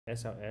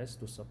SLS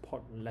to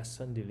support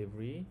lesson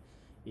delivery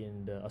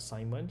in the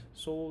assignment.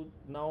 So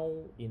now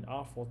in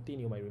R14,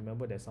 you might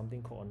remember there's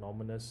something called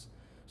anonymous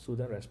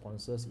student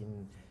responses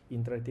in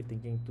interactive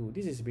thinking 2.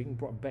 This is being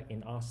brought back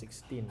in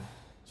R16.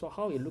 So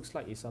how it looks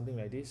like is something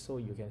like this. So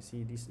you can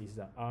see this is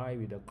the I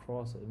with the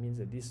cross. It means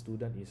that this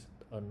student is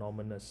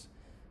anonymous.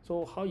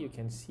 So how you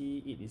can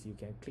see it is you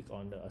can click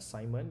on the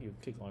assignment, you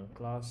click on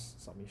class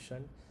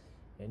submission,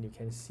 and you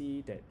can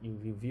see that you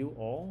review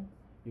all.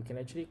 You can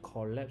actually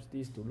collapse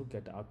this to look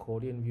at the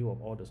accordion view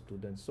of all the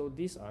students. So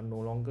these are no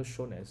longer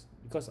shown as,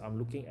 because I'm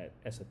looking at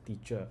as a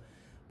teacher,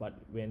 but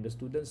when the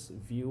students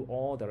view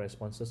all the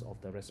responses of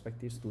the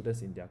respective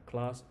students in their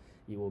class,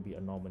 it will be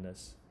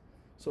anonymous.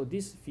 So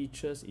these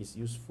features is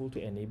useful to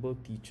enable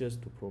teachers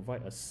to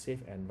provide a safe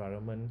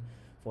environment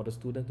for the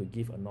student to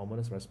give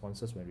anonymous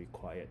responses when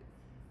required.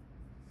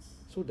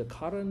 So the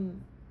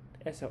current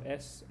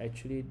SLS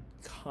actually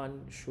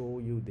can't show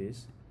you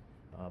this,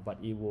 but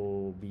it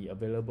will be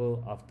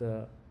available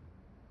after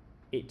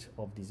 8th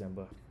of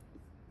December.